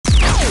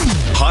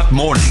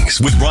Mornings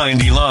with Ryan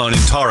DeLon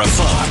and Tara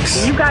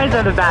Fox. You guys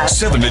are the best.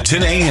 7 to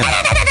 10 a.m.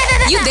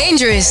 You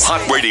dangerous.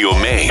 Hot Radio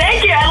Maine.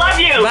 Thank you. I love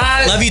you.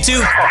 Bye. Love you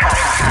too.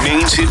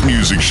 Maine's hit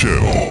music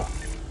show.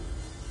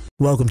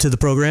 Welcome to the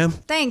program.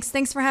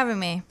 Thanks for having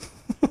me.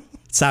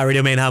 It's Hot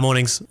Radio Maine Hot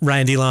Mornings.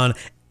 Ryan DeLon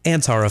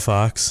and Tara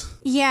Fox.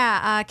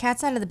 Yeah,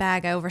 cat's out of the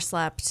bag. I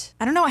overslept.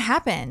 I don't know what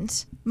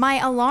happened. My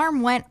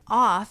alarm went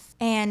off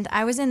and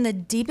I was in the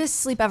deepest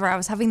sleep ever. I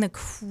was having the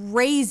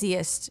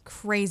craziest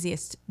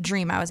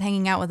dream. I was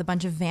hanging out with a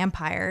bunch of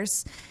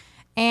vampires.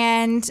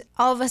 And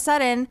all of a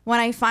sudden, when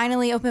I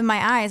finally opened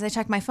my eyes, I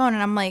checked my phone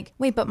and I'm like,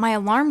 wait, but my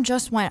alarm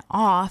just went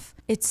off.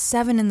 It's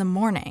 7 a.m.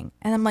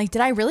 And I'm like,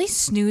 did I really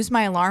snooze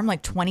my alarm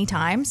like 20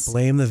 times?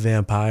 Blame the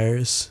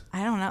vampires.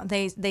 I don't know.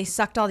 They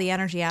sucked all the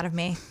energy out of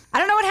me. I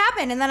don't know what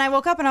happened. And then I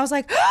woke up and I was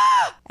like,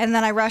 ah! And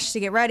then I rushed to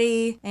get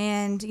ready.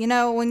 And you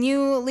know, when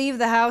you leave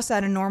the house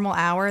at a normal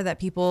hour that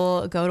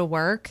people go to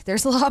work,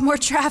 there's a lot more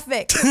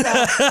traffic. So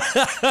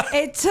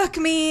it took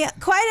me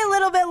quite a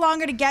little bit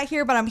longer to get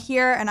here, but I'm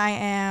here and I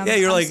am.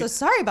 Yeah, I'm so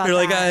sorry about that.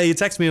 You're like, you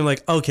text me. I'm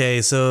like,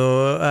 okay,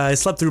 so I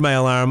slept through my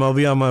alarm. I'll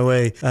be on my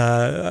way.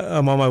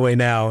 I'm on my way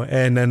now.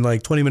 And then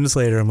like 20 minutes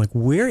later, I'm like,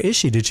 where is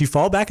she? Did she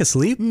fall back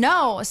asleep?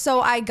 No. So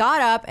I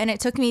got up and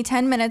it took me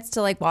 10 minutes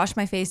to like wash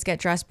my face, get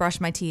dressed, brush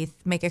my teeth,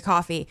 make a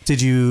coffee.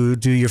 Did you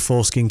do your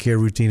full skincare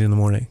routine in the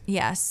morning?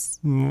 Yes,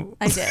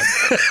 I did.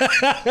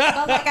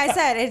 But like I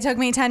said, it took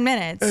me 10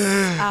 minutes.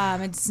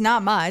 It's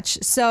not much.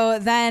 So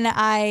then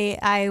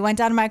I went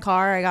down to my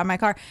car. I got in my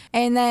car.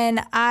 And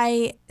then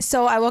I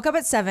woke up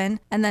at 7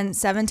 and then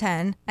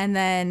 7:10 and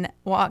then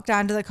walked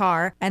down to the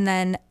car. And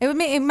then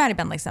it might have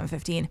been like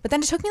 7:15. But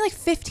then it took me like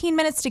 15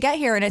 minutes to get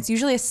here. And it's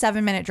usually a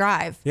 7-minute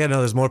drive. Yeah, no,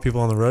 there's more people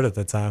on the road at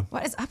that time.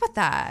 What is up with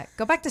that?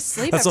 Go back to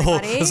sleep, that's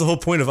everybody. That's the whole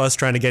point of us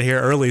trying to get here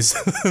early. Because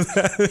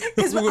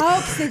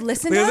they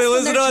listen to us. They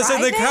listen to us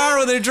in the car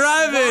when they're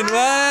driving. Wow.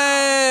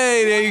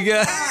 Hey, there you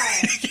go.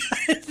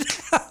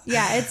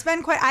 Yeah, it's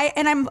been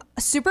and I'm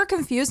super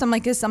confused. I'm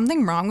like, is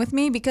something wrong with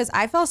me? Because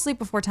I fell asleep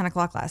before 10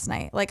 o'clock last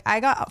night. Like I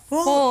got a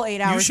full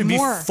 8 hours more. You should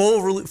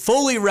be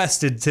fully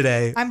rested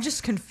today. I'm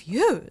just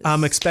confused.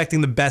 I'm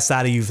expecting the best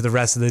out of you for the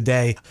rest of the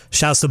day.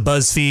 Shouts to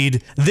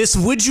BuzzFeed. This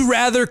Would You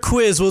Rather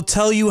quiz will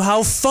tell you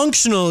how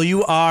functional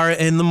you are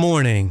in the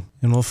morning.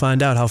 And we'll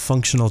find out how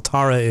functional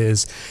Tara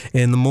is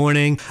in the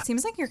morning.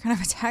 Seems like you're kind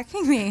of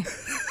attacking me.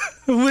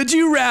 Would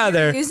you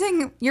rather?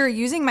 You're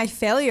using my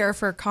failure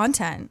for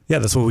content. Yeah,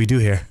 that's what we do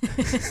here.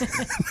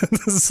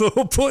 That's the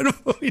whole point of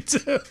what we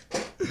do.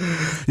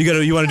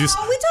 You want to do?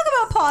 We talk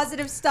about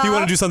positive stuff. You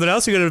want to do something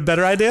else? You got a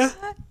better idea?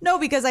 No,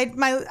 because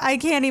I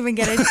can't even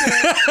get into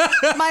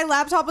it. My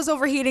laptop was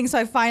overheating, so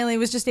I finally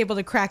was just able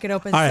to crack it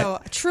open. Right. So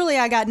truly,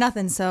 I got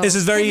nothing. So this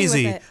is very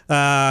easy.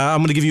 I'm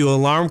going to give you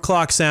alarm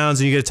clock sounds,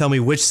 and you got to tell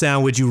me which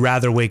sound would you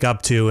rather wake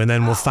up to, and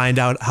then we'll find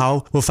out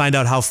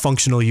how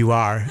functional you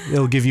are.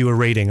 It'll give you a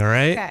rating. All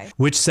right. Okay.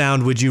 Which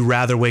sound would you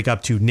rather wake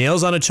up to?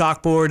 Nails on a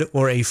chalkboard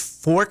or a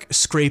fork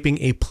scraping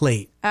a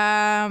plate?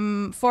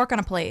 Fork on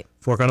a plate.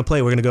 Fork on a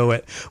plate. We're going to go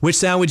with. Which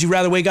sound would you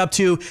rather wake up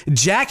to?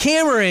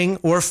 Jackhammering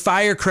or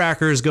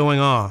firecrackers going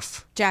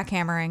off?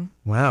 Jackhammering.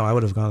 Wow, I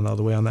would have gone all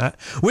the way on that.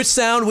 Which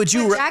sound would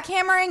you...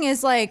 Jackhammering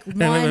is like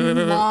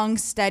one long,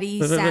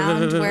 steady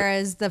sound,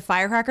 whereas the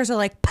firecrackers are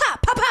like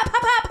pop, pop, pop,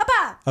 pop, pop, pop,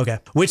 pop. Okay.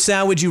 Which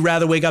sound would you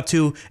rather wake up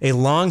to? A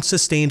long,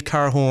 sustained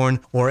car horn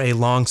or a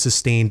long,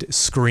 sustained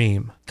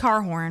scream?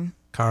 Car horn.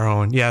 Car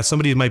horn. Yeah,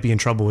 somebody might be in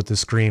trouble with the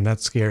scream.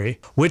 That's scary.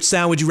 Which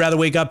sound would you rather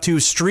wake up to?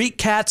 Street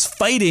cats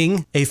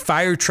fighting, a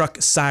fire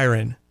truck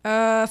siren?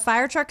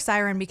 Fire truck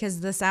siren, because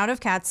the sound of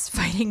cats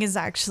fighting is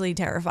actually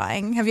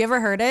terrifying. Have you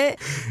ever heard it?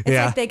 It's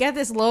like they get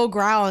this low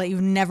growl that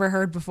you've never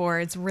heard before.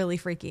 It's really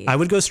freaky. I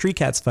would go street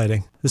cats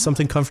fighting. There's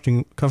something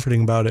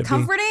comforting about it.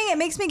 Comforting? It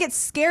makes me get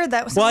scared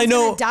that someone's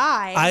gonna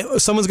die.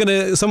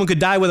 Someone could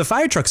die with a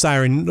fire truck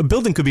siren. A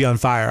building could be on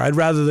fire. I'd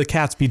rather the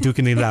cats be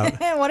duking it out.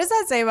 What does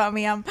that say about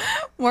me? I'm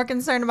more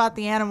concerned about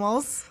the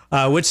animals.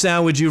 Which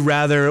sound would you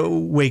rather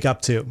wake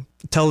up to?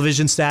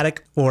 Television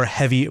static or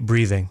heavy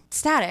breathing?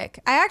 Static.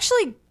 I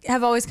actually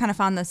have always kind of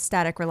found the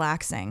static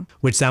relaxing.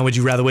 Which sound would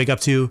you rather wake up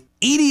to?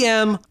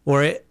 EDM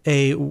or a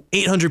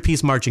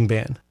 800-piece marching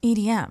band?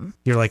 EDM.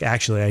 You're like,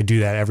 actually, I do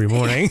that every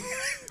morning.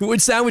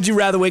 Which sound would you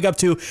rather wake up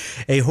to?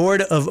 A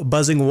horde of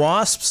buzzing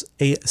wasps,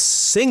 a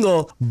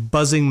single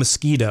buzzing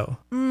mosquito?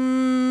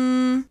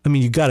 I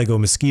mean, you got to go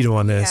mosquito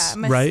on this,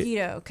 right?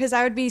 Mosquito, because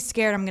I would be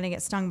scared I'm going to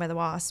get stung by the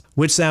wasp.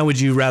 Which sound would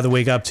you rather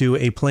wake up to?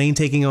 A plane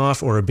taking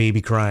off or a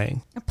baby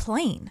crying? A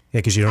plane. Yeah,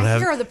 because you don't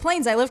have... I hear the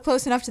planes. I live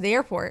close enough to the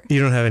airport. You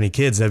don't have any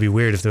kids. That'd be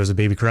weird if there was a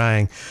baby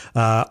crying.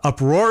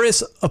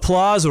 Uproarious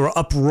applause or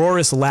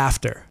uproarious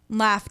laughter?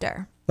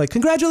 Laughter. Like,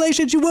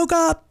 congratulations, you woke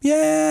up.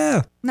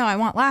 Yeah. No, I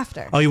want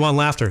laughter. Oh, you want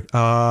laughter.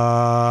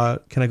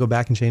 Can I go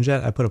back and change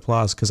that? I put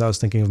applause because I was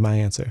thinking of my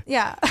answer.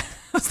 Yeah.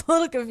 I was a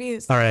little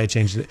confused. All right, I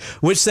changed it.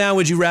 Which sound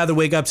would you rather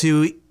wake up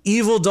to?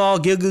 Evil doll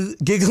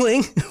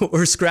giggling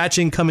or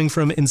scratching coming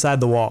from inside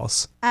the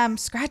walls?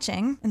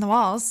 Scratching in the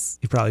walls.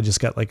 You probably just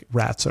got like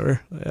rats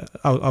or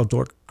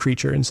outdoor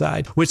creature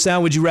inside. Which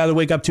sound would you rather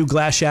wake up to?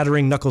 Glass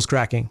shattering, knuckles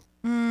cracking?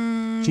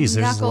 Jeez, there's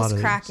a lot Knuckles of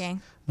cracking.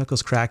 these.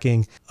 Knuckles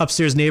cracking.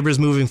 Upstairs neighbors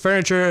moving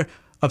furniture.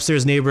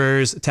 Upstairs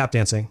neighbors tap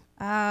dancing.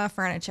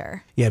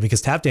 Furniture. Yeah,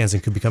 because tap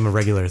dancing could become a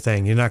regular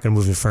thing. You're not going to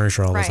move your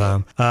furniture all the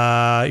time.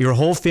 Your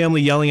whole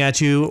family yelling at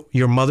you.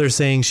 Your mother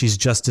saying she's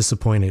just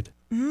disappointed.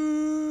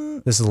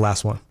 This is the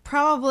last one.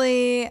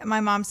 Probably my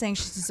mom saying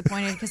she's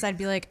disappointed because I'd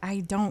be like, I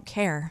don't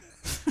care.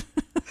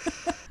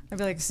 I'd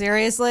be like,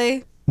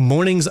 seriously?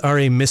 Mornings are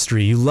a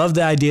mystery. You love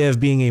the idea of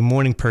being a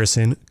morning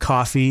person,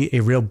 coffee, a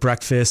real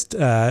breakfast,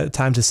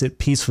 time to sit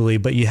peacefully,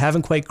 but you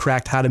haven't quite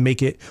cracked how to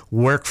make it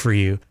work for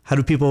you. How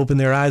do people open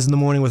their eyes in the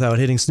morning without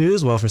hitting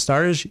snooze? Well, for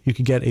starters, you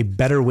could get a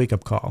better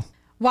wake-up call.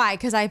 Why?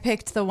 Because I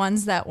picked the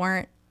ones that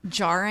weren't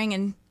jarring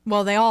and,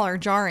 well, they all are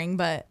jarring,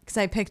 but because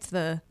I picked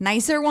the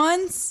nicer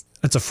ones.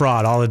 It's a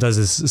fraud. All it does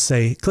is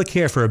say, click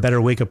here for a better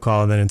wake-up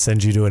call, and then it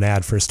sends you to an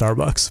ad for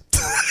Starbucks.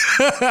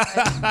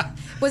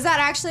 Was that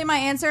actually my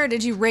answer, or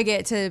did you rig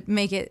it to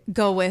make it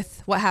go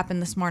with what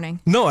happened this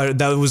morning? No,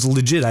 that was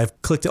legit. I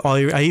clicked it all.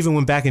 I even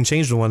went back and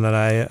changed the one that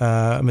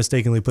I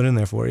mistakenly put in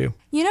there for you.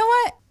 You know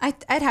what?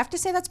 I'd have to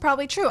say that's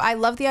probably true. I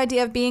love the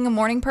idea of being a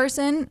morning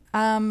person,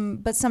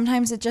 but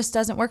sometimes it just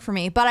doesn't work for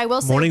me. But I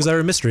will say, mornings are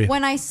a mystery.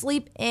 When I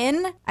sleep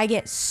in, I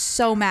get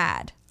so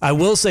mad. I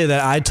will say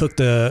that I took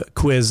the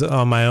quiz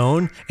on my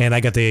own, and I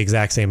got the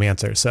exact same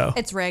answer. So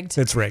it's rigged.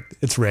 It's rigged.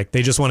 It's rigged.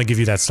 They just want to give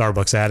you that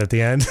Starbucks ad at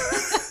the end.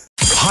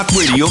 Hot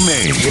Radio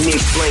Maine. Let me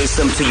explain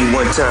something to you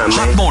one time,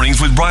 man. Hot mornings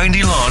with Brian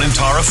DeLon and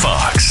Tara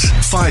Fox.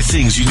 5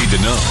 things you need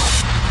to know.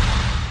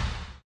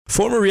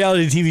 Former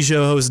reality TV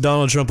show host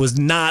Donald Trump was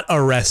not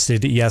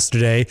arrested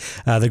yesterday.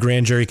 The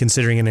grand jury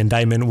considering an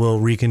indictment will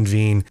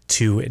reconvene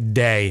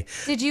today.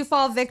 Did you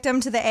fall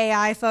victim to the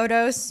AI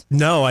photos?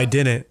 No, I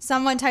didn't.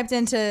 Someone typed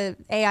into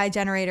AI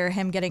generator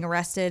him getting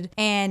arrested,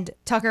 and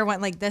Tucker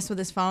went like this with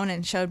his phone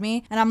and showed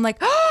me, and I'm like,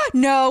 oh,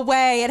 no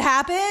way, it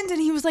happened?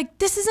 And he was like,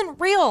 this isn't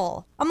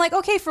real. I'm like,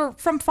 okay,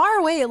 from far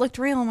away it looked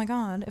real. Oh my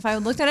God. If I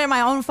looked at it on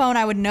my own phone,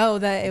 I would know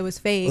that it was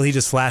fake. Well, he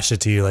just flashed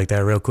it to you like that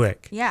real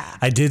quick. Yeah.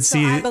 I did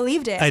see. So I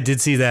believed it. I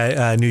did see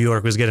that New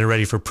York was getting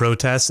ready for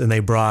protests, and they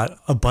brought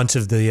a bunch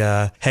of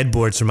the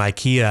headboards from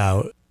IKEA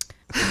out.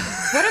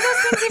 What are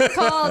those things even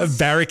called?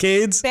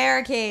 Barricades?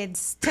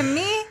 Barricades. To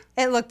me,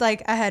 it looked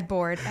like a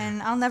headboard,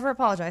 and I'll never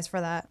apologize for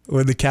that.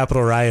 When the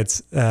Capitol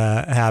riots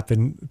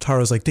happened, Tara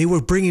was like, they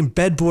were bringing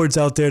bedboards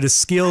out there to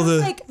scale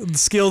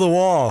the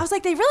wall. I was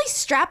like, they really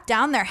strapped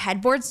down their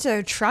headboards to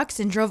their trucks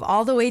and drove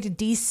all the way to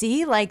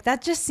DC? Like,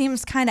 that just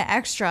seems kind of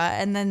extra.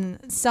 And then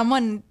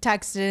someone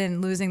texted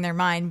in losing their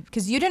mind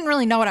because you didn't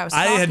really know what I was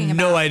talking about. I had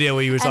no idea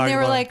what you were talking about. And they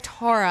were like,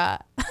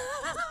 Tara,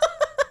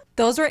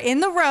 those were in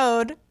the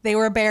road. They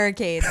were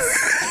barricades.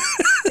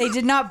 They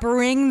did not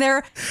bring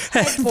their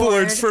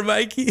headboards from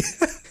IKEA.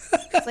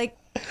 It's like,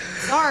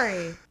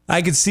 sorry.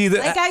 I could see that.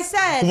 Like I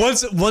said.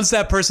 Once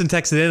that person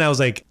texted in, I was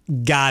like,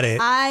 got it.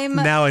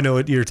 Now I know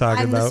what you're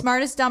talking about. I'm the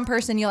smartest dumb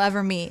person you'll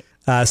ever meet.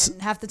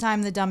 Half the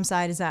time the dumb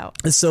side is out.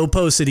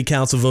 SoPo City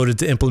Council voted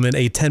to implement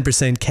a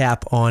 10%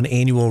 cap on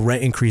annual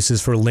rent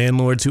increases for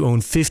landlords who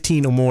own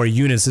 15 or more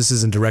units. This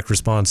is in direct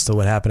response to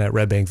what happened at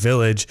Red Bank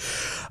Village.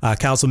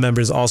 Council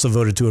members also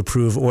voted to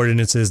approve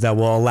ordinances that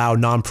will allow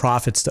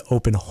nonprofits to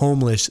open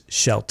homeless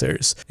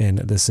shelters in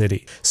the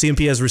city.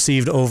 CMP has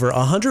received over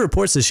 100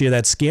 reports this year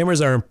that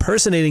scammers are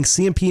impersonating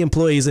CMP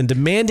employees and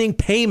demanding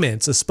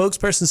payments. A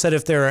spokesperson said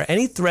if there are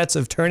any threats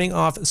of turning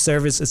off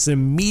service, it's an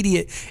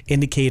immediate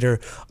indicator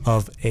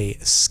of a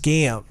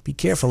scam. Be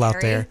careful out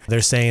there.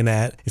 They're saying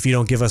that if you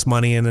don't give us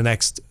money in the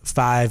next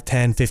 5,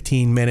 10,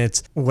 15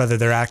 minutes, whether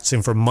they're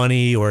asking for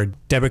money or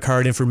debit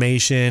card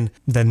information,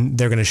 then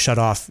they're going to shut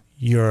off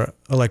your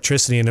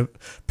electricity. And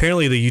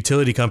apparently the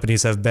utility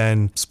companies have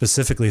been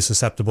specifically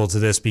susceptible to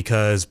this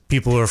because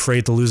people are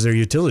afraid to lose their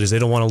utilities. They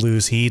don't want to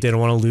lose heat. They don't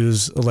want to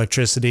lose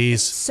electricity.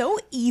 So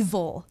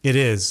evil. It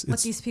is.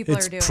 What these people are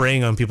doing. It's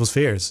preying on people's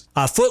fears.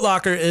 Foot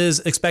Locker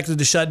is expected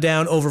to shut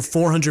down over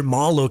 400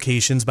 mall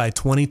locations by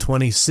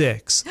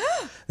 2026.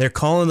 They're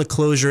calling the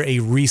closure a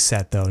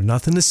reset, though.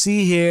 Nothing to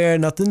see here.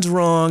 Nothing's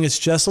wrong. It's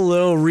just a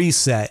little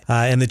reset.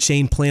 And the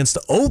chain plans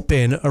to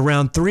open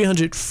around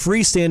 300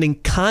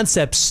 freestanding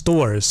concept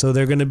stores. So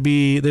they're going to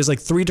be, there's like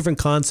 3 different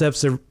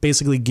concepts. They're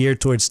basically geared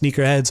towards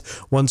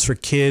sneakerheads. One's for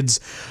kids,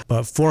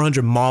 but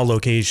 400 mall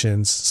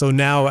locations. So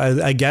now,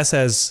 I guess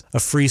as a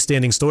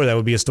freestanding store, that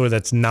would be a store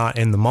that's not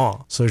in the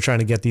mall. So they're trying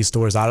to get these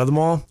stores out of the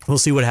mall. We'll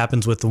see what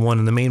happens with the one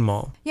in the main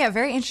mall. Yeah,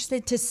 very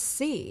interested to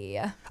see.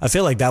 I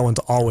feel like that one's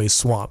always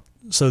swamped.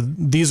 So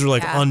these are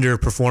like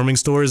underperforming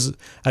stores.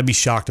 I'd be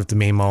shocked if the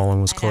main mall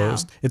one was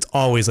closed. It's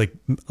always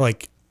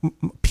like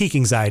peak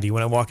anxiety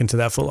when I walk into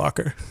that Foot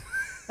Locker.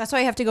 That's why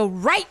you have to go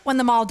right when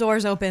the mall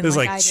doors open. There's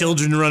like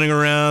children running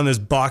around. There's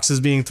boxes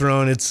being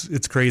thrown.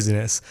 It's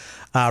craziness.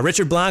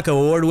 Richard Blanco,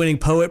 award-winning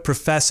poet,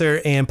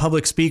 professor, and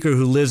public speaker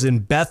who lives in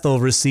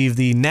Bethel, received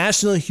the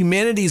National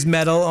Humanities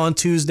Medal on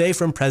Tuesday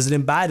from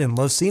President Biden.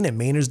 Love seeing it.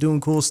 Mainers doing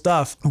cool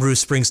stuff.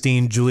 Bruce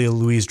Springsteen, Julia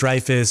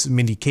Louis-Dreyfus,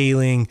 Mindy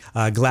Kaling,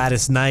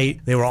 Gladys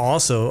Knight. They were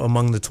also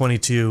among the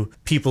 22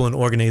 people and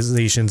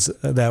organizations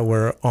that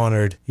were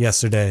honored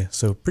yesterday.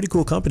 So pretty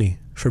cool company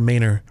for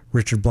Mainer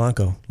Richard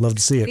Blanco. Love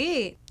to see it.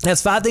 Sweet.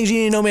 That's 5 things you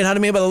need to know made how to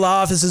made by the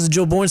law offices of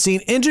Joe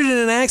Bornstein. Injured in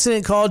an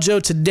accident, call Joe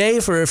today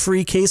for a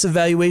free case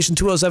evaluation.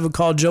 207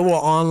 call Joe or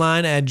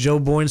online at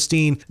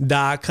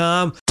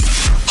joebornstein.com.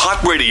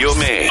 Hot Radio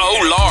Maine. Oh,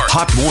 Lord.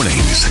 Hot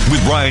Mornings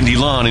with Brian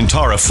DeLon and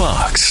Tara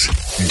Fox.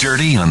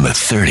 Dirty on the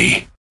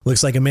 30.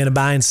 Looks like Amanda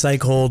Bynes'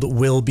 psych hold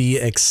will be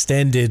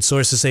extended.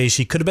 Sources say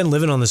she could have been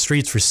living on the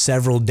streets for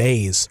several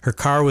days. Her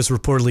car was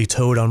reportedly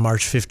towed on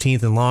March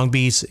 15th in Long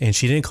Beach, and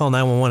she didn't call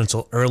 911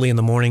 until early in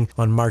the morning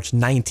on March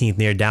 19th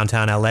near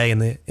downtown LA. In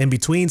the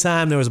in-between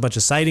time, there was a bunch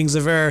of sightings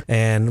of her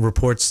and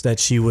reports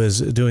that she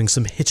was doing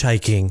some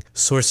hitchhiking.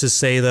 Sources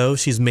say, though,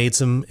 she's made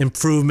some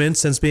improvements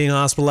since being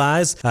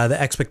hospitalized. The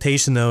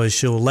expectation, though, is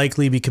she'll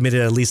likely be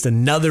committed at least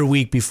another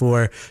week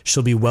before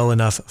she'll be well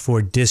enough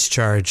for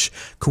discharge.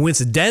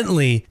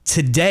 Coincidentally,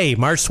 today,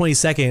 March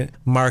 22nd,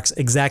 marks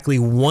exactly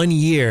 1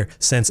 year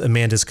since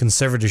Amanda's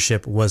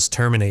conservatorship was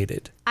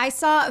terminated. I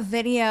saw a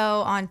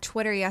video on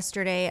Twitter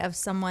yesterday of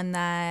someone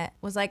that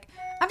was like,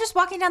 I'm just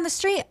walking down the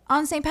street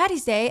on St.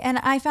 Patty's Day and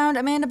I found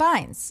Amanda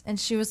Bynes. And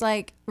she was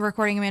like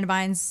recording Amanda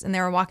Bynes and they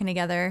were walking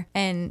together.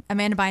 And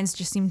Amanda Bynes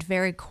just seemed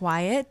very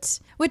quiet,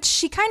 which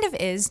she kind of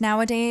is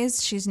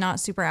nowadays. She's not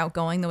super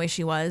outgoing the way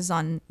she was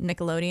on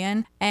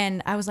Nickelodeon.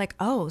 And I was like,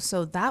 oh,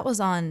 so that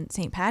was on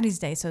St. Patty's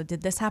Day. So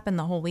did this happen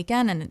the whole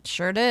weekend? And it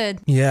sure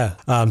did. Yeah.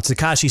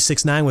 Tekashi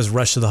 6ix9ine was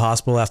rushed to the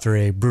hospital after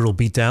a brutal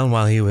beatdown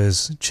while he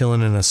was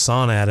chilling in a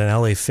sauna at an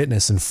LA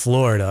Fitness in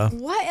Florida.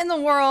 What in the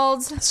world?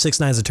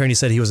 6ix9ine's attorney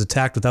said he was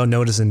attacked without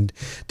notice and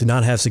did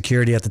not have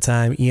security at the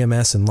time.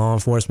 EMS and law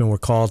enforcement were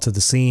called to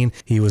the scene.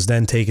 He was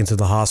then taken to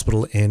the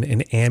hospital in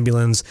an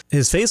ambulance.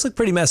 His face looked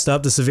pretty messed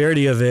up. The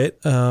severity of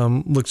it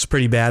looks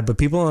pretty bad, but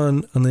people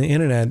on the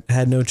internet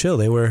had no chill.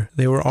 They were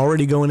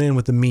already going in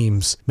with the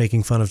memes,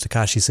 making fun of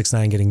Tekashi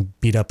 6ix9ine getting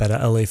beat up at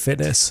a LA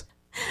Fitness.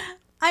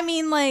 I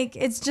mean, like,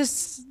 it's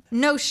just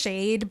no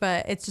shade,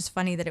 but it's just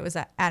funny that it was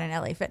at an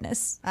LA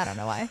Fitness. I don't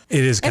know why.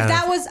 It is kind If of...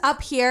 that was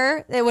up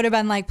here, it would have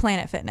been like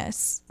Planet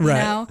Fitness, you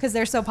know, because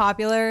they're so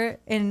popular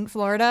in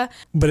Florida.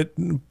 But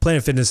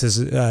Planet Fitness is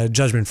a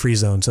judgment-free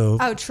zone, so...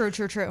 Oh,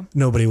 true.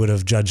 Nobody would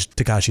have judged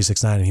Tekashi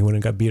 6ix9ine and he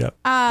wouldn't have got beat up.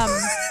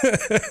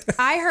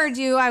 I heard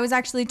you, I was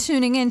actually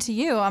tuning in to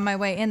you on my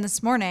way in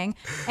this morning,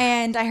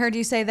 and I heard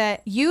you say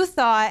that you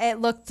thought it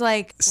looked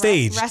like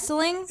Staged.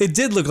 wrestling. It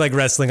did look like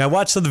wrestling. I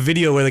watched the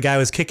video where the guy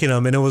was kicking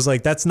him, and it was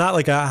like, that's not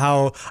like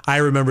how I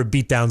remember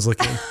beatdowns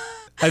looking.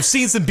 I've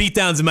seen some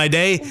beatdowns in my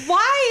day.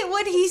 Why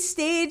would he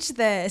stage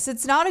this?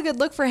 It's not a good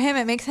look for him.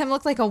 It makes him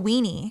look like a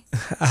weenie.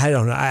 I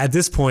don't know. At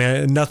this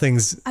point,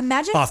 nothing's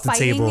Imagine off the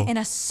fighting table. in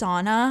a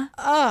sauna.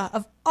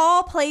 Of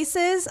all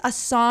places, a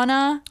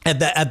sauna.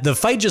 At the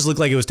fight just looked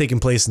like it was taking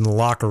place in the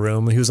locker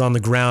room. He was on the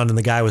ground and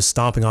the guy was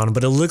stomping on him,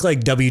 but it looked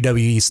like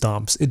WWE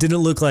stomps. It didn't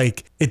look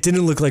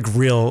like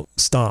real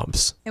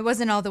stomps. It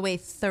wasn't all the way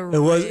through.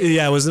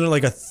 It wasn't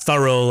like a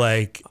thorough,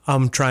 like,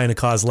 I'm trying to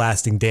cause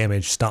lasting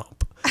damage stomp.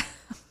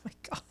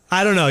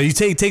 I don't know. You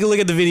take a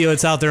look at the video.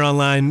 It's out there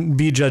online.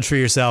 Be a judge for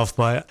yourself.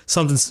 But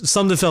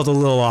something felt a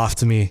little off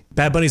to me.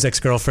 Bad Bunny's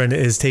ex-girlfriend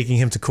is taking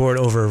him to court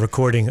over a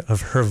recording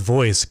of her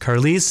voice.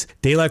 Carlis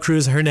De La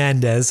Cruz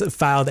Hernandez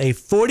filed a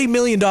 $40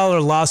 million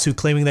lawsuit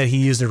claiming that he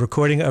used a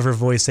recording of her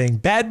voice saying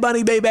 "Bad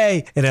Bunny,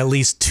 baby" in at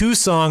least 2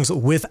 songs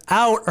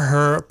without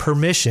her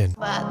permission.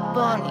 Bad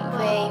Bunny,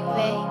 baby.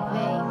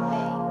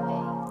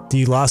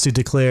 The lawsuit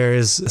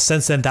declares,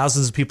 since then,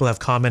 thousands of people have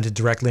commented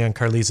directly on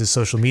Carlis's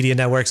social media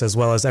networks, as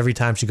well as every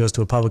time she goes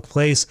to a public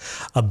place,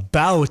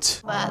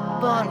 about Bad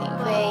Bunny,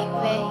 baby.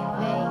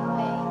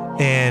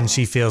 and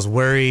she feels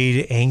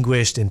worried,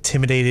 anguished,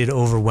 intimidated,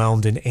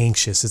 overwhelmed, and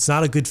anxious. It's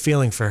not a good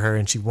feeling for her,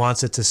 and she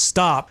wants it to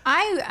stop.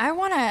 I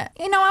want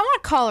to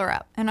call her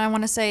up and I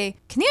want to say,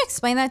 can you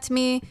explain that to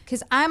me?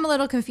 Because I'm a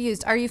little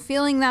confused. Are you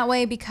feeling that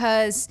way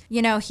because,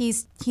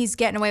 he's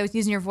getting away with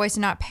using your voice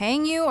and not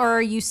paying you? Or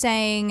are you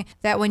saying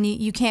that when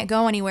you can't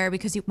go anywhere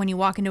because when you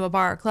walk into a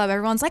bar or club,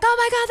 everyone's like, oh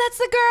my God, that's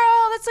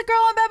the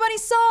girl on Bad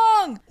Bunny's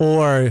song?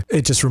 Or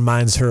it just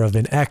reminds her of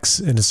an ex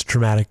and it's a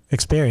traumatic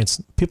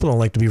experience. People don't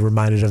like to be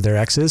reminded of their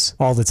exes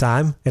all the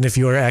time. And if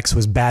your ex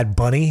was Bad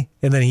Bunny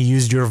and then he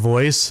used your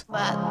voice.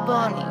 Bad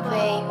Bunny,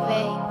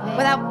 baby.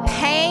 Without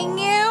paying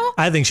you?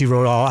 I think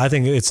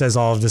it says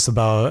all of this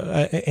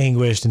about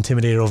anguished,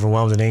 intimidated,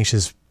 overwhelmed, and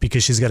anxious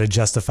because she's got to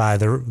justify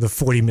the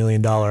 $40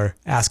 million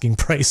asking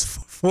price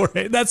for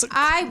it. That's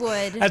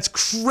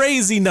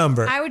crazy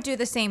number. I would do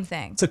the same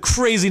thing. It's a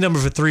crazy number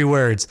for 3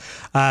 words.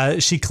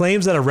 She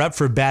claims that a rep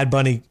for Bad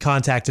Bunny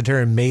contacted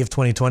her in May of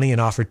 2020 and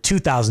offered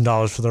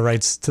 $2,000 for the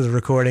rights to the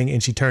recording,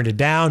 and she turned it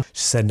down.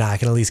 She said, I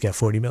can at least get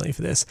 $40 million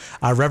for this.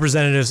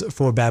 Representatives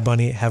for Bad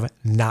Bunny have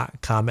not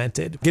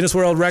commented. Guinness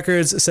World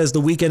Records says The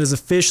Weeknd is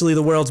officially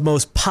the world's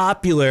most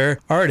popular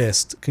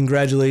artist.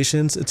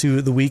 Congratulations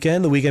to The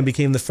Weeknd. The Weeknd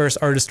became the first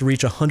artist artist to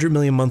reach 100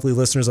 million monthly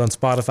listeners on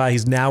Spotify.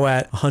 He's now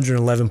at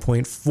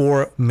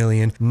 111.4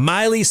 million.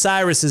 Miley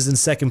Cyrus is in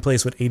second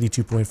place with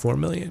 82.4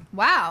 million.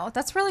 Wow,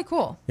 that's really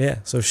cool. Yeah,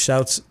 so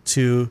shouts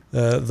to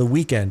The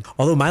Weeknd.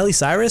 Although Miley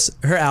Cyrus,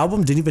 her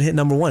album didn't even hit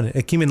number 1.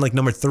 It came in like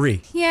number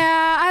 3.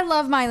 Yeah, I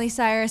love Miley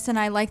Cyrus and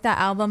I like that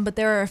album, but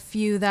there are a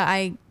few that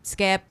I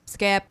skip.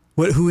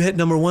 Who hit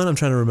number 1? I'm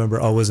trying to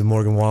remember. Oh, was it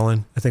Morgan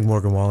Wallen? I think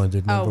Morgan Wallen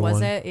did number 1. Oh,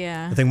 was it?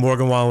 Yeah. I think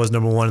Morgan Wallen was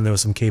number 1, and there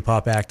was some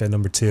K-pop act at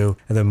number 2,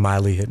 and then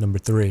Miley hit number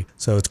 3.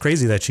 So it's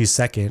crazy that she's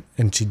second,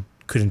 and she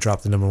couldn't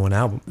drop the number 1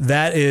 album.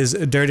 That is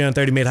Dirty on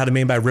 30, made how to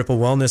Maine by Ripple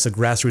Wellness, a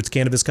grassroots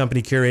cannabis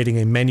company curating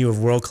a menu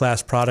of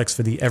world-class products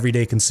for the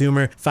everyday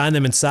consumer. Find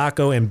them in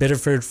Saco and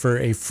Biddeford for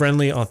a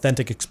friendly,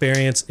 authentic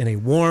experience in a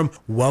warm,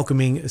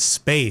 welcoming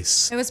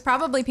space. It was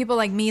probably people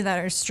like me that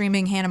are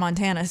streaming Hannah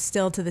Montana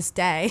still to this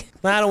day.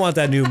 I don't want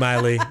that new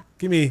Miley.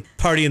 Give me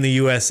Party in the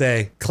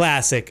USA.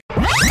 Classic.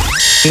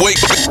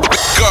 Wake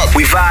up.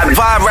 We vibe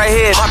right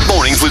here. Hot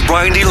mornings with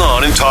Brian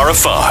DeLon and Tara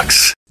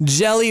Fox.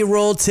 Jelly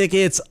Roll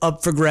tickets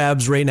up for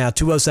grabs right now.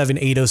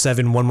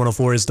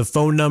 207-807-1104 is the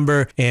phone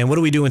number. And what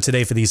are we doing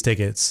today for these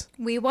tickets?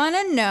 We want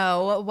to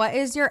know, what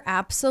is your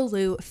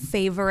absolute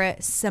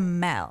favorite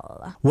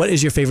smell? What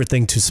is your favorite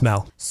thing to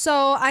smell? So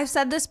I've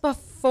said this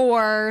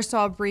before, so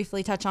I'll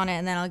briefly touch on it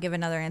and then I'll give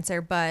another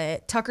answer.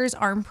 But Tucker's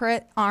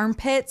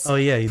armpits. Oh,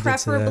 yeah, you did say that.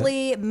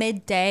 Preferably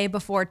midday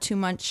before too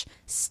much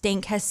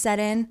stink has set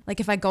in.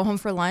 Like if I go home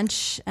for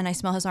lunch and I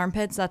smell his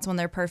armpits, that's when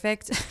they're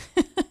perfect.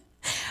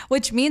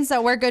 Which means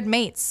that we're good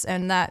mates,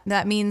 and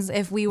that means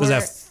if we were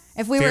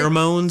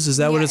pheromones, is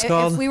that what it's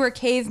called? If we were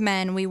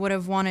cavemen, we would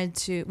have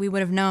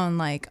known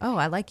like, oh,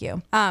 I like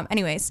you.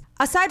 Anyways,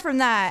 aside from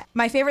that,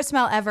 my favorite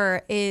smell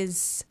ever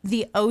is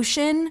the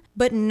ocean,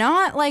 but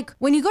not like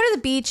when you go to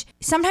the beach,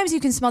 sometimes you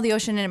can smell the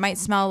ocean and it might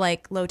smell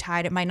like low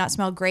tide. It might not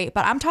smell great,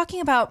 but I'm talking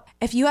about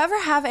if you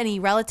ever have any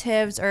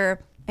relatives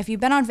or if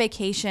you've been on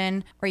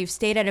vacation or you've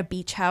stayed at a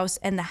beach house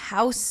and the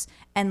house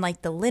and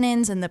like the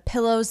linens and the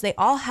pillows, they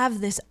all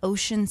have this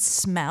ocean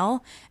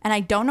smell. And I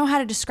don't know how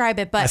to describe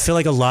it, but I feel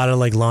like a lot of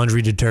like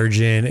laundry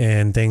detergent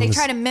and things. They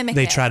try to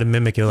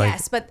mimic it.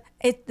 Yes, but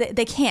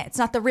they can't. It's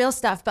not the real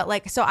stuff. But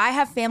like, so I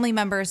have family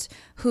members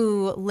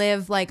who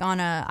live like on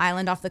an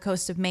island off the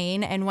coast of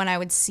Maine. And when I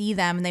would see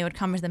them and they would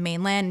come to the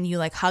mainland and you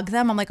like hug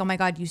them, I'm like, oh my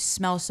God, you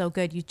smell so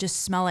good. You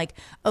just smell like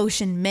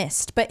ocean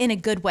mist, but in a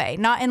good way,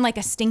 not in like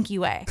a stinky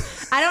way.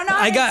 I don't know.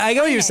 I got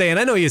what you're saying.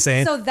 I know what you're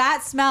saying. So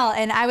that smell,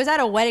 and I was at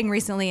a wedding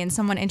recently and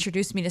someone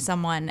introduced me to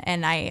someone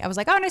and I was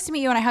like, oh, nice to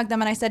meet you. And I hugged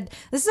them and I said,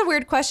 this is a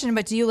weird question,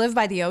 but do you live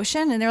by the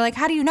ocean? And they're like,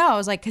 how do you know? I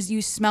was like, because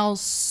you smell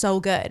so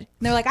good. And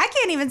they're like, I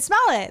can't even smell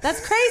it.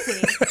 That's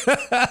crazy.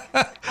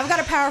 I've got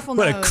a powerful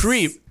nose. What a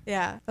creep.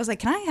 Yeah. I was like,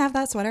 can I have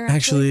that sweater?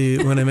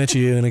 Actually, when I met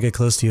you and I get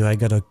close to you, I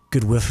got a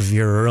good whiff of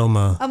your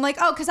aroma. I'm like,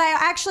 oh, because I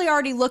actually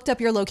already looked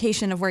up your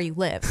location of where you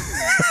live.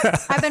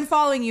 I've been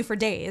following you for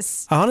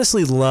days. I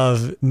honestly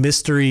love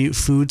mystery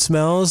food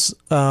smells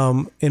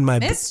in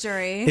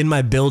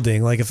my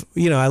building. Like if,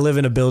 I live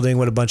in a building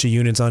with a bunch of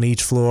units on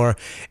each floor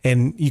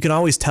and you can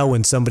always tell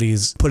when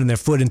somebody's putting their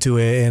foot into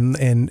it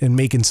and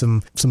making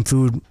some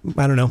food.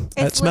 I don't know.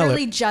 It's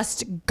literally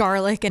just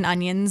garlic and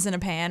onions in a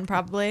pan,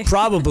 probably.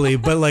 Probably.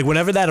 But like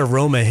whenever that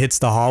aroma hits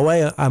the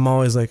hallway, I'm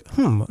always like,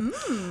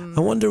 I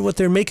wonder what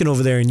they're making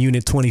over there in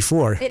Unit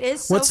 24. It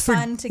is so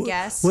fun to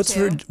guess.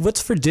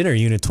 What's for dinner,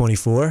 Unit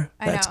 24?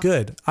 That's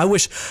good. I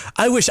wish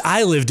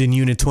I lived in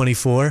Unit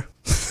 24.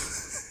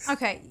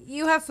 Okay,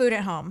 you have food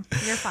at home.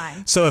 You're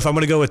fine. So if I'm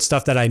gonna go with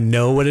stuff that I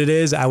know what it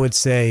is, I would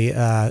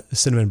say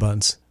cinnamon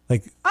buns.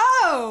 Like,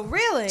 oh,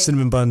 really?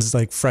 Cinnamon buns,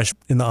 like fresh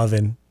in the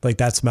oven. Like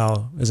that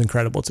smell is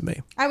incredible to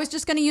me. I was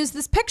just going to use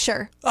this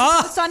picture.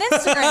 It's on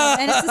Instagram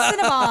and it's a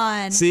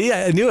Cinnabon. See,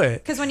 I knew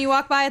it. Because when you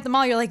walk by at the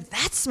mall, you're like,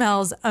 that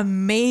smells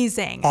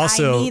amazing.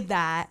 Also, I need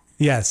that.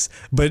 Yes,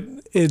 but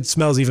it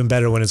smells even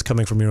better when it's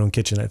coming from your own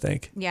kitchen, I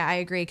think. Yeah, I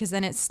agree, because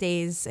then it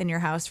stays in your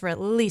house for at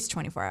least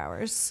 24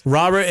 hours.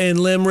 Robert in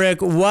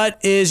Limerick,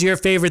 what is your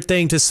favorite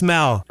thing to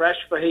smell? Fresh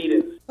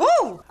fajitas.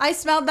 Oh, I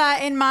smelled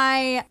that in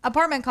my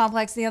apartment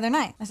complex the other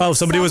night. Oh,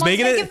 somebody was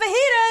making it?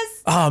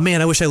 Fajitas. Oh,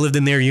 man, I wish I lived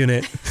in their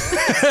unit.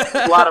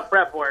 A lot of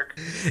prep work.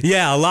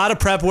 Yeah, a lot of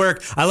prep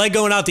work. I like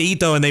going out to eat,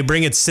 though, and they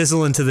bring it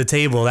sizzling to the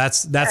table.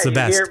 That's the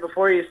best. You hear it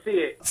before you see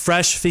it.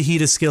 Fresh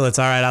fajita skillets.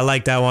 All right, I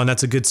like that one.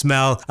 That's a good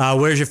smell.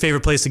 Where's your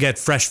favorite place to get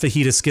fresh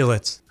fajita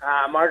skillets?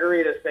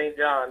 Margarita, St.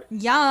 John.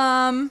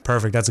 Yum.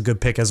 Perfect. That's a good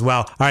pick as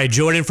well. All right,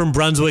 Jordan from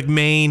Brunswick,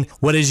 Maine.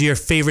 What is your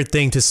favorite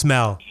thing to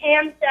smell?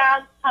 Hands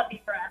down,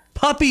 puppy breath.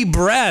 Puppy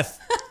breath.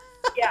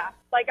 Yeah,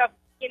 like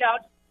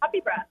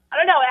puppy breath. I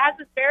don't know. It has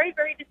this very,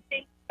 very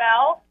distinct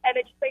smell, and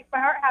it just makes my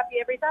heart happy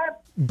every time.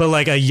 But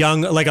like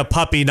a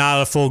puppy,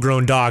 not a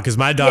full-grown dog, because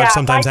my dog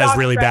sometimes has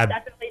really bad.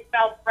 Definitely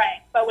smells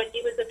rank, but when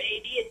he was a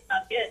baby, it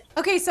smelled good.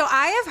 Okay, so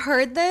I have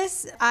heard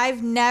this.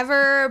 I've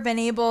never been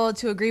able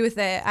to agree with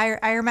it.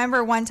 I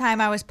remember one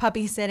time I was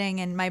puppy sitting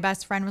and my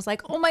best friend was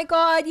like, oh my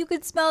God, you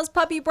could smell his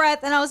puppy breath.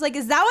 And I was like,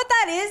 is that what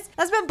that is?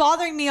 That's been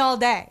bothering me all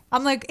day.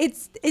 I'm like,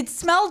 it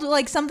smelled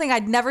like something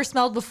I'd never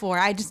smelled before.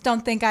 I just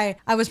don't think I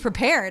was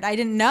prepared. I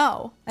didn't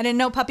know. I didn't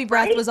know puppy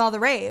breath was all the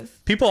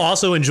rave. People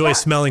also enjoy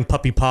smelling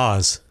puppy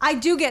paws. I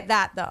do get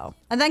that though.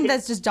 I think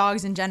that's just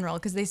dogs in general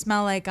because they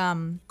smell like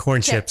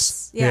Corn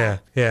chips. Yeah.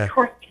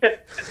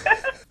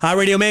 Hi,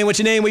 Radio Maine. What's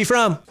your name? Where you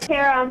from?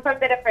 Tara, I'm from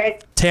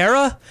Biddeford.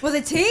 Tara? With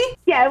a T?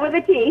 Yeah, with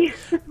a T.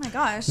 Oh my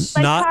gosh.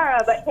 Like Not-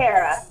 Tara, but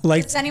Tara.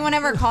 Like Does anyone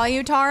ever call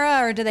you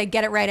Tara or do they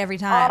get it right every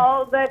time?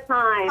 All the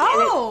time.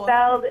 Oh.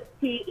 And it's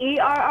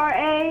spelled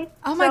Terra.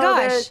 Oh my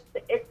gosh.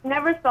 It's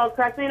never spelled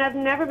correctly, and I've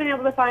never been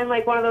able to find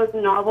like one of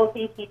those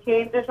novelty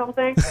keychains or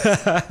something.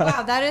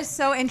 Wow, that is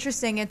so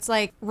interesting. It's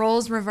like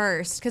roles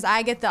reversed because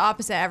I get the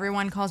opposite.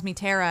 Everyone calls me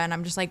Tara and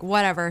I'm just like,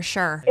 whatever,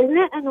 sure. Isn't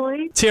it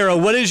annoying? Tara,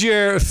 what is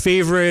your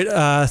favorite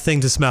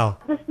thing to smell?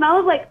 The smell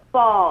of like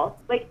fall,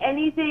 like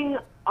anything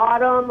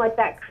autumn, like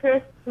that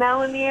crisp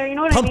smell in the air. You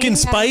know what I mean? Pumpkin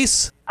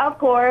spice? Of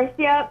course,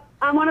 yep.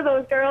 I'm one of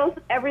those girls.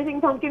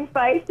 Everything pumpkin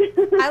spice.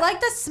 I like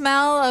the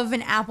smell of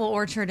an apple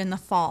orchard in the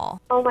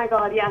fall. Oh my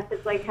God, yes,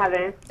 it's like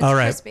heaven. All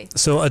right. crispy.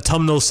 So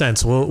autumnal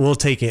scents. We'll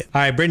take it.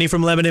 All right, Brittany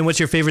from Lebanon, what's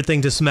your favorite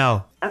thing to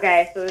smell?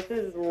 Okay, so this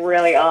is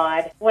really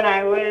odd. When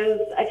I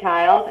was a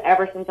child,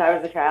 ever since I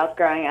was a child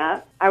growing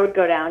up, I would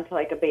go down to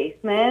like a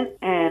basement,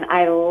 and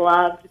I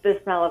loved the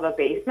smell of a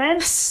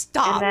basement.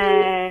 Stop.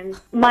 And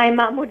then my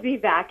mom would be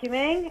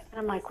vacuuming, and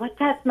I'm like, what's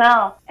that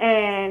smell?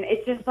 And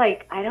it's just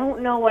like, I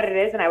don't know what it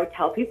is, and I would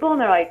tell people, and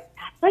they're like,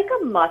 that's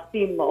like a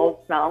musty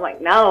mold smell. I'm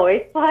like, no,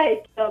 it's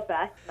like the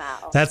best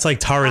smell. That's like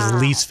Tara's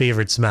least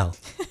favorite smell.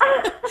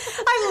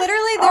 I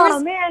literally,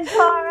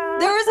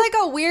 there was like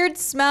a weird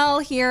smell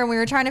here and we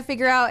were trying to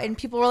figure out and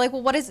people were like,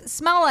 well, what does it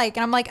smell like?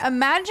 And I'm like,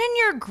 imagine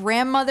your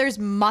grandmother's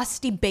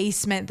musty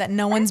basement that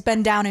no one's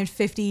been down in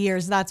 50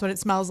 years. That's what it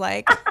smells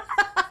like.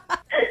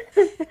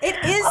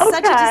 It is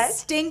such a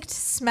distinct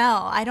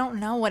smell. I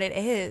don't know what it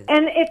is.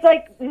 And it's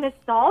like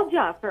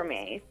nostalgia for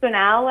me. So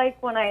now,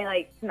 like, when I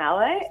like smell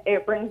it,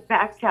 it brings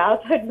back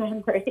childhood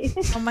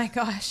memories. Oh my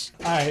gosh.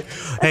 All right.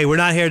 Hey, we're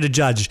not here to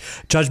judge.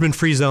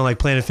 Judgment-free zone like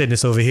Planet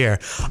Fitness over here.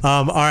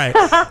 All right.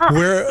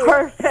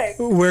 Perfect.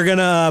 We're going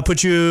to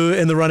put you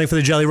in the running for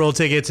the Jelly Roll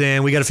tickets,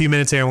 and we got a few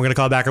minutes here, and we're going to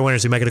call back our winner,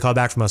 so you might get a call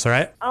back from us, all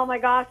right? Oh my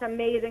gosh,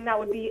 amazing. That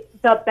would be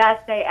the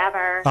best day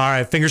ever. All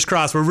right. Fingers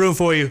crossed. We're rooting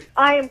for you.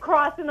 I am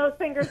crossing those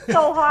fingers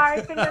so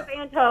hard, fingers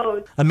and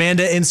toes.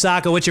 Amanda in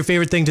Saco, what's your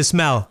favorite thing to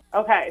smell?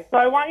 Okay, so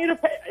I want you to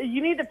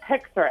you need to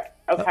picture it.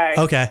 Okay.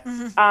 Okay.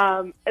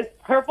 It's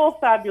purple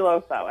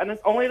fabuloso, and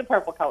it's only the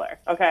purple color.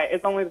 Okay,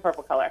 it's only the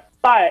purple color.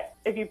 But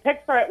if you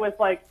picture it with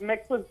like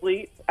mixed with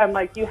bleach, and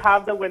like you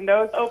have the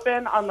windows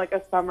open on like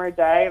a summer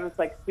day, and it's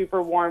like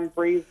super warm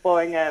breeze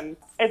blowing in,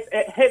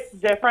 it hits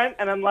different.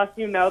 And unless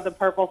you know the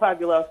purple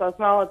fabuloso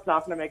smell, it's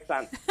not going to make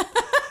sense.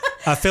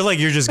 I feel like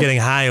you're just getting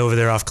high over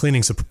there off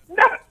cleaning supplies.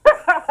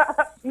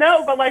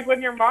 No, but like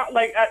when you're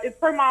it's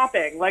for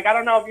mopping. Like I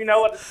don't know if you know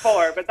what it's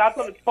for, but that's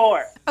what it's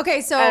for.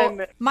 Okay,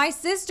 so my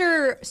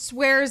sister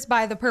swears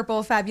by the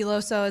purple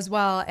fabuloso as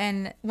well,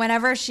 and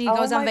whenever she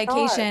goes on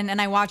vacation and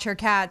I watch her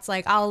cats,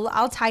 like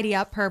I'll tidy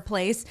up her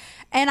place,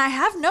 and I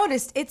have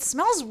noticed it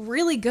smells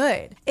really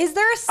good. Is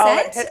there a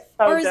scent,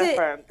 or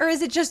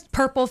is it just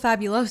purple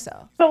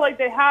fabuloso? So like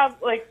they have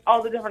like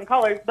all the different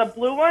colors. The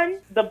blue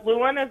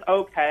one is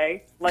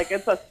okay. Like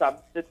it's a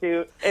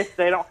substitute if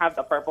they don't have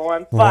the purple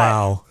one. But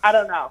Wow. I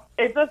don't know.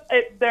 It's just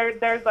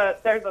there's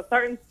a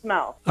certain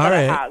smell that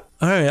it has.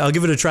 All right, I'll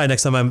give it a try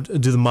next time I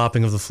do the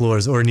mopping of the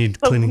floors or need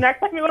So cleaning. next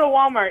time you go to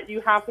Walmart,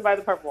 you have to buy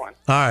the purple one.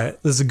 All right,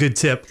 this is a good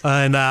tip.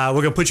 And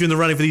we're going to put you in the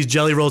running for these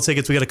Jelly Roll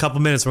tickets. We got a couple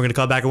minutes. We're going to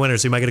call back a winner,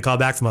 so you might get a call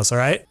back from us, all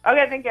right?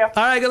 Okay, thank you. All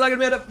right, good luck,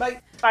 Amanda.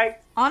 Bye. Bye.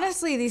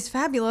 Honestly, these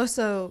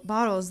Fabuloso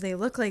bottles, they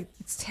look like,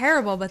 it's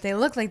terrible, but they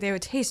look like they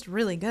would taste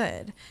really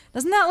good.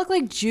 Doesn't that look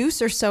like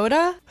juice or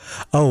soda?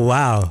 Oh,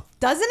 wow.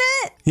 Doesn't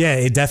it? Yeah,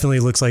 it definitely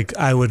looks like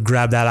I would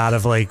grab that out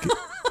of like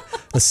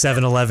a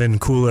 7-Eleven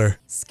cooler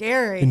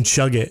Scary. and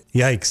chug it.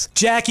 Yikes.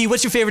 Jackie,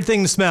 what's your favorite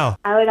thing to smell?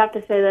 I would have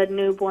to say the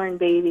newborn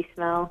baby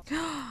smell.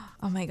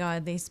 Oh my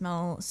God, they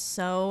smell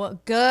so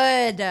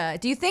good.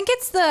 Do you think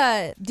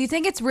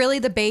it's really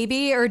the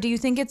baby, or do you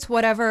think it's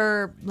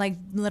whatever like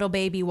little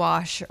baby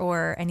wash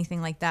or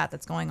anything like that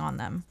that's going on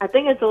them? I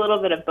think it's a little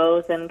bit of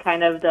both, and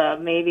kind of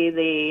maybe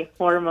the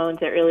hormones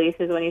it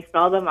releases when you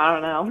smell them. I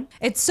don't know.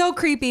 It's so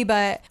creepy,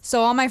 but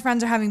so all my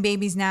friends are having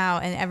babies now,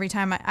 and every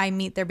time I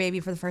meet their baby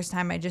for the first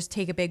time, I just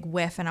take a big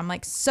whiff, and I'm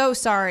like, so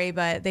sorry,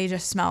 but they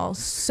just smell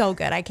so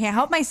good. I can't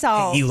help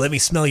myself. You let me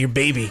smell your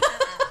baby.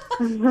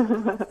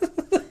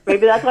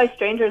 Maybe that's why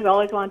strangers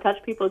always want to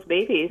touch people's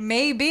babies.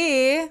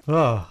 Maybe.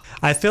 Oh,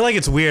 I feel like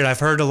it's weird.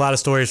 I've heard a lot of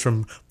stories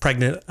from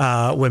pregnant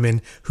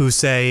women who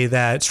say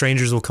that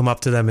strangers will come up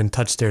to them and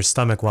touch their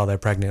stomach while they're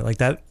pregnant. Like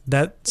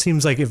that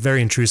seems like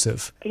very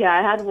intrusive. Yeah,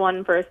 I had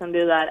one person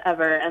do that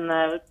ever in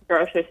the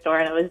grocery store,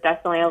 and it was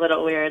definitely a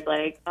little weird.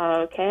 Like,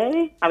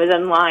 okay. I was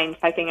in line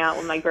checking out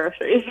with my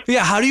groceries.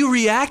 Yeah, how do you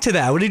react to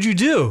that? What did you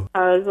do?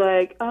 I was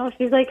like, oh,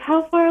 she's like,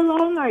 how far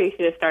along are you? She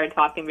just started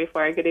talking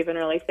before I could even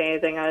really say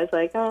anything. I was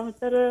like, oh,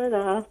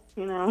 da-da-da,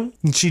 you know.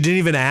 And she didn't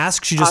even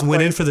ask? She just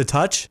went in for the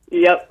touch?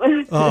 Yep.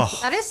 Oh.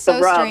 That is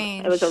so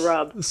strange. It was a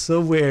rub.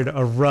 So weird.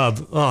 A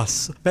rub. Oh,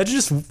 imagine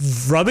just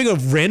rubbing a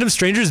random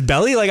stranger's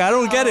belly? Like, I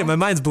don't get it. My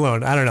mind's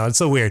blown. I don't know. It's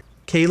so weird.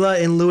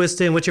 Kayla in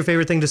Lewiston, what's your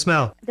favorite thing to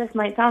smell? This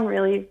might sound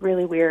really,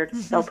 really weird,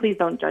 so please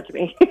don't judge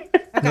me.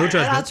 No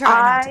judgment. I'll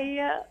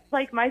try.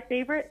 Like, my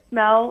favorite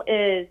smell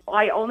is,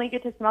 I only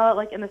get to smell it,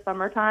 like, in the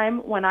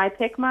summertime when I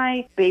pick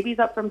my babies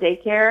up from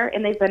daycare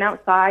and they've been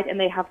outside and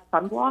they have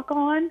sunblock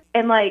on.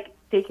 And, like,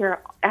 daycare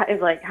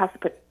is, like, has to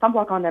put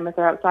sunblock on them if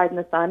they're outside in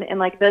the sun. And,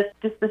 like, this,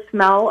 just the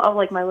smell of,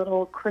 like, my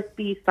little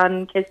crispy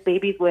sun-kissed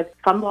babies with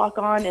sunblock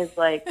on is,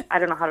 like, I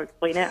don't know how to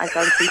explain it. I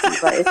sound creepy,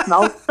 but it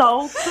smells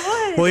so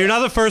good. Well, you're not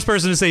the first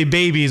person to say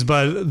babies,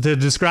 but to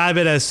describe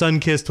it as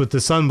sun-kissed with the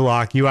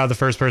sunblock, you are the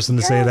first person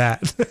to say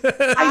that.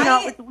 I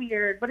know it's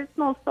weird, but it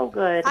smells so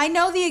good. I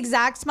know the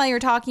exact smell you're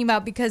talking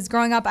about because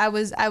growing up, I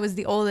was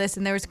the oldest,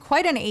 and there was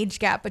quite an age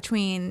gap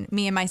between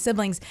me and my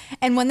siblings.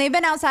 And when they've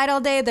been outside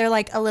all day, they're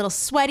like a little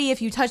sweaty.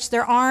 If you touch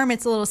their arm,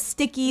 it's a little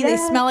sticky.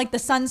 Yes. They smell like the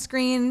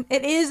sunscreen.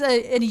 It is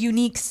a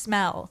unique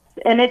smell.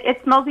 And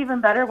it smells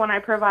even better when I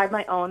provide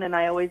my own, and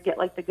I always get,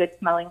 like, the good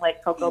smelling,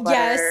 like, cocoa butter.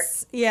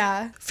 Yes,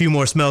 yeah. A few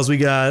more smells we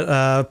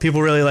got.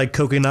 People really like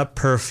coconut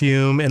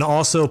perfume, and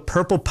also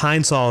purple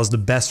pine sol is the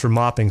best for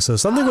mopping. So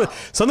something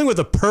with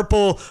a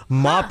purple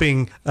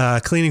mopping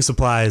cleaning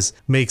supplies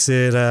makes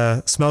it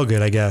smell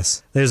good, I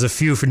guess. There's a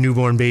few for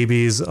newborn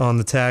babies on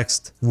the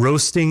text.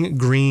 Roasting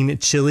green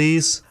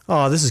chilies.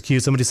 Oh, this is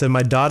cute. Somebody said,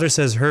 my daughter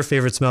says her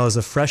favorite smell is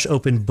a fresh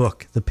opened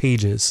book, the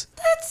pages.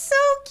 That's so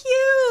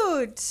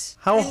cute.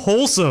 How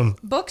wholesome.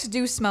 Books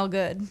do smell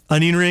good.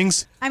 Onion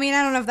rings. I mean,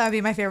 I don't know if that would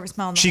be my favorite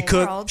smell in the She whole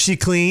cooked, world. she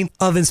cleaned,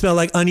 oven smell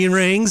like onion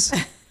rings.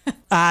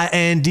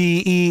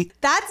 INDE.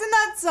 That's in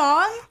that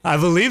song? I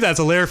believe that's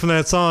a lyric from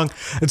that song.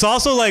 It's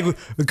also like,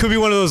 it could be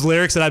one of those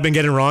lyrics that I've been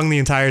getting wrong the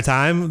entire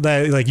time,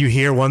 that like you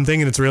hear one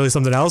thing and it's really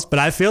something else. But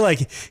I feel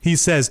like he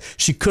says,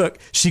 she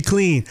cooked, she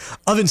cleaned,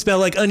 oven smell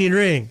like onion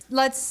ring.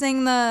 Let's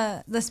sing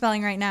the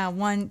spelling right now.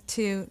 1,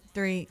 2,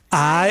 3.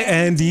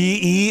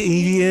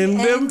 INDEEN.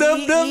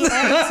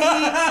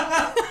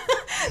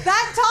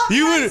 That taught me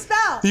how to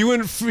spell. You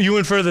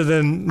went further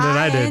than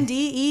I did.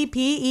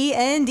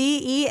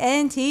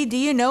 INDEPENDENT. Do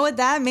you know what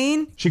that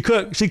means? She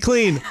cooked, she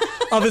cleaned,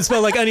 oven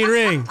smell like onion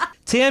ring.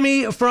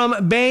 Tammy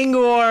from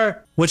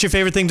Bangor, what's your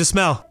favorite thing to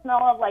smell?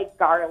 Smell of like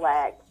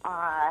garlic.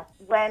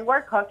 When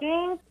we're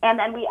cooking and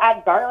then we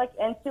add garlic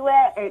into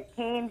it, it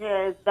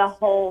changes the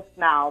whole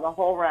smell, the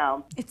whole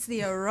room. It's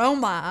the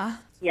aroma.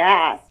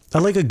 Yes. I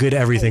like a good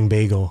everything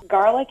bagel.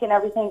 Garlic and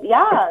everything.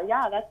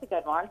 Yeah, that's a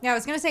good one. Yeah, I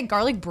was going to say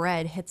garlic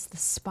bread hits the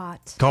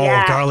spot. Oh,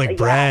 Yeah, garlic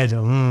bread.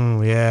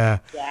 Yeah.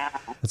 Yeah.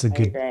 That's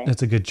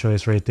a good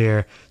choice right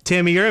there.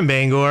 Tammy, you're in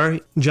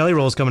Bangor. Jelly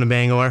Roll's coming to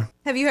Bangor.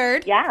 Have you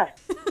heard? Yeah.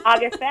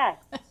 August 5th.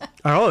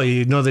 Oh,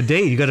 you know the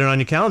date. You got it on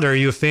your calendar. Are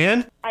you a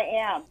fan? I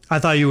am. I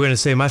thought you were going to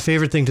say, my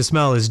favorite thing to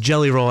smell is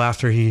Jelly Roll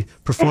after he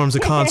performs a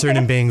concert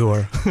in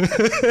Bangor.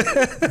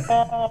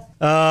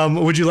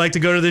 Would you like to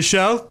go to this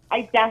show?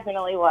 I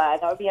definitely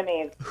would. That would be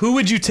amazing. Who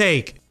would you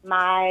take?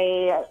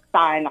 My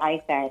son,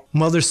 I think.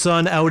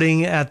 Mother-son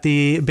outing at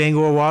the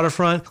Bangor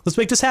waterfront. Let's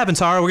make this happen,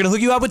 Tara. We're going to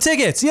hook you up with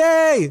tickets.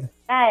 Yay!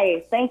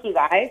 Hey, thank you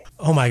guys.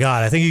 Oh, my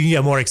God. I think you can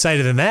get more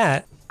excited than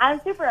that. I'm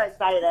super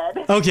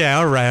excited. Okay,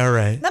 all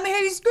right. Let me hear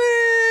you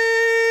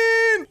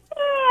scream.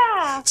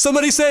 Yeah.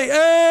 Somebody say,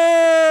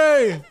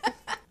 hey!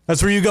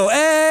 That's where you go,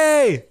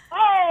 hey!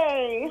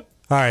 Hey.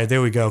 All right,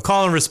 there we go.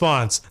 Call and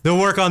response. They'll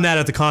work on that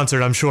at the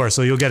concert, I'm sure,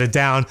 so you'll get it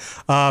down.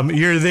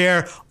 You're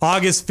there,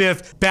 August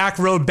 5th, Back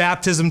Road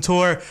Baptism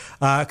Tour.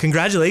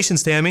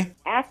 Congratulations, Tammy.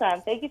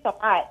 Awesome. Thank you so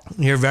much.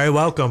 You're very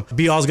welcome.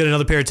 Be-All's got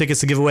another pair of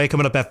tickets to give away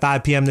coming up at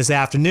 5 p.m. this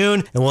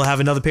afternoon, and we'll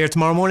have another pair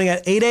tomorrow morning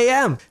at 8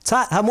 a.m. It's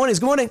hot. Hot mornings.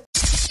 Good morning.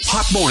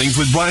 Hot Mornings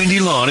with Brian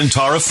DeLon and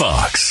Tara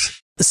Fox.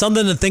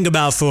 Something to think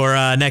about for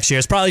next year.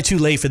 It's probably too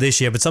late for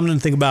this year, but something to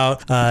think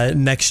about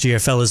next year,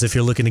 fellas, if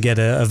you're looking to get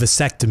a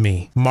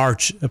vasectomy.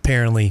 March,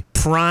 apparently,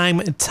 prime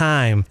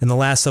time. In the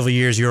last several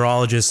years,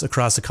 urologists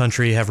across the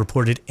country have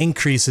reported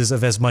increases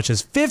of as much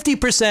as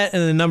 50% in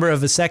the number of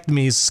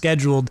vasectomies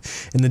scheduled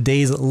in the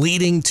days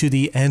leading to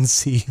the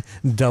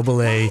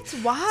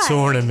NCAA Why?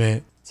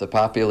 tournament. It's a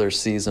popular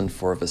season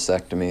for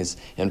vasectomies,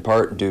 in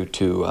part due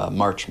to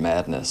March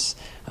Madness.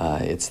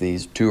 It's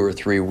these 2 or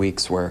 3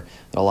 weeks where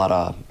there are a lot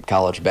of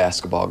college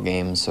basketball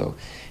games, so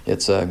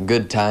it's a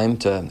good time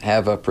to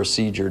have a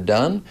procedure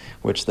done,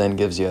 which then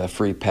gives you a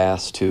free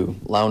pass to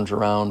lounge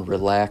around,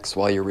 relax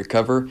while you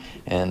recover,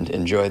 and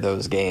enjoy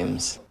those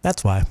games.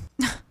 That's why.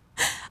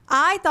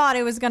 I thought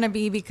it was going to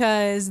be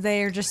because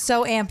they're just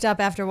so amped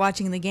up after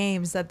watching the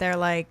games that they're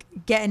like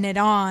getting it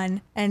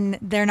on and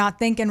they're not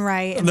thinking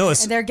right. And, and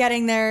they're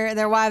getting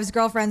their wives,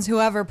 girlfriends,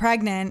 whoever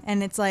pregnant.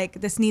 And it's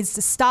like, this needs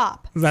to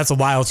stop. That's a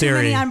wild theory.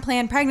 Too many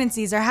unplanned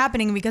pregnancies are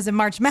happening because of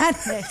March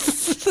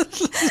Madness.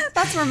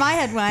 That's where my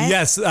head went.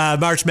 Yes,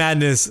 March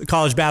Madness,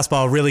 college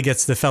basketball really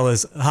gets the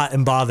fellas hot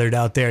and bothered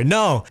out there.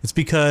 No, it's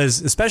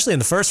because, especially in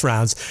the first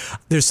rounds,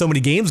 there's so many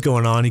games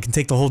going on. You can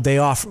take the whole day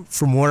off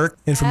from work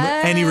and from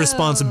any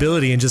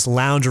responsibility and just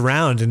lounge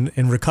around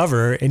and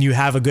recover, and you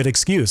have a good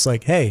excuse.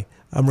 Like, hey,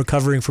 I'm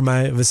recovering from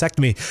my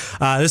vasectomy.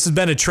 This has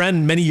been a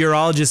trend. Many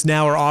urologists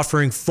now are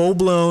offering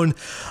full-blown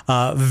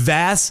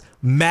Vas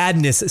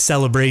Madness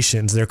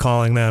celebrations, they're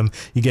calling them.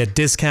 You get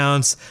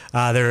discounts.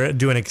 They're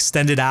doing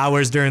extended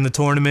hours during the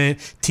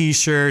tournament,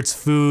 T-shirts,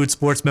 food,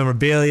 sports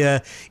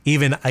memorabilia,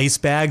 even ice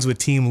bags with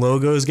team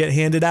logos get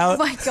handed out.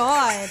 Oh my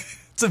God.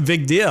 It's a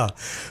big deal.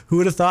 Who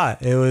would have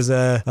thought it was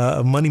a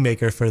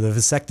moneymaker for the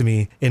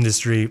vasectomy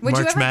industry? Would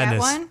March you ever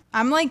Madness. get one?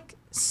 I'm like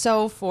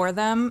so for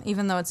them,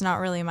 even though it's not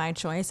really my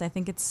choice. I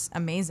think it's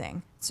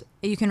amazing.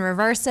 You can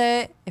reverse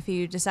it if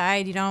you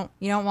decide you don't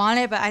want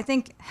it, but I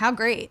think how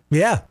great.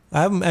 Yeah,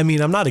 I'm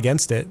not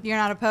against it. You're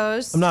not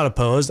opposed? I'm not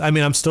opposed. I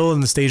mean, I'm still in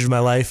the stage of my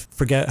life,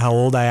 forget how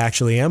old I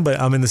actually am, but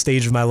I'm in the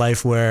stage of my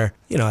life where,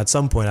 at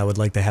some point I would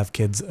like to have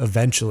kids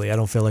eventually. I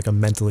don't feel like I'm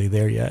mentally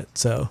there yet.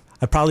 So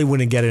I probably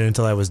wouldn't get it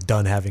until I was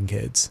done having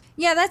kids.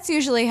 Yeah, that's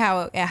usually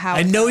how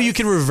I know you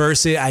can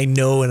reverse it. I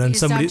know, and then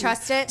don't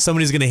trust it?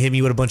 Somebody's gonna hit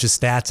me with a bunch of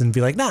stats and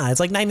be like, "Nah, it's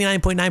like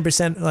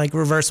 99.9% like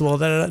reversible."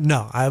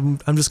 No, I'm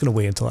just gonna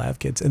wait until I have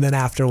kids, and then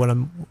after when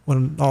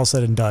I'm all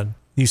said and done,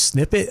 you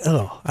snip it.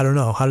 Oh, I don't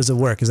know. How does it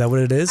work? Is that what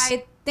it is?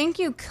 I think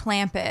you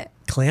clamp it.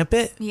 Clamp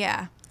it?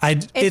 Yeah.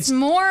 It's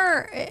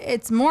more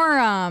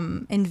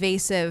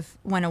invasive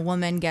when a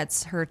woman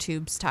gets her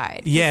tubes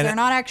tied. Yeah, they're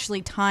not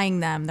actually tying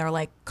them; they're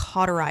like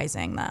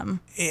cauterizing them.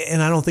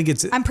 And I don't think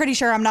it's. I'm pretty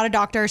sure. I'm not a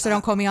doctor, so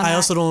don't quote me on that. I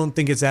also don't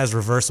think it's as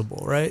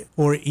reversible, right?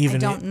 Or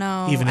even. I don't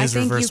know. Even I as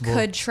think reversible. you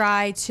could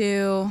try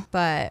to,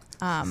 but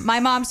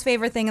my mom's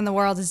favorite thing in the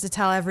world is to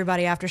tell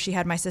everybody after she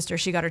had my sister,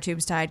 she got her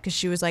tubes tied because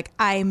she was like,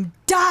 "I'm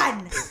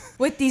done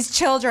with these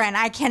children.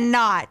 I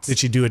cannot." Did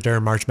she do it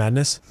during March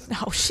Madness?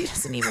 No, she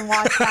doesn't even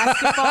watch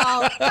basketball.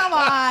 Come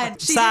on.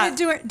 She did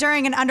it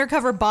during an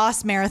undercover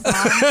boss marathon.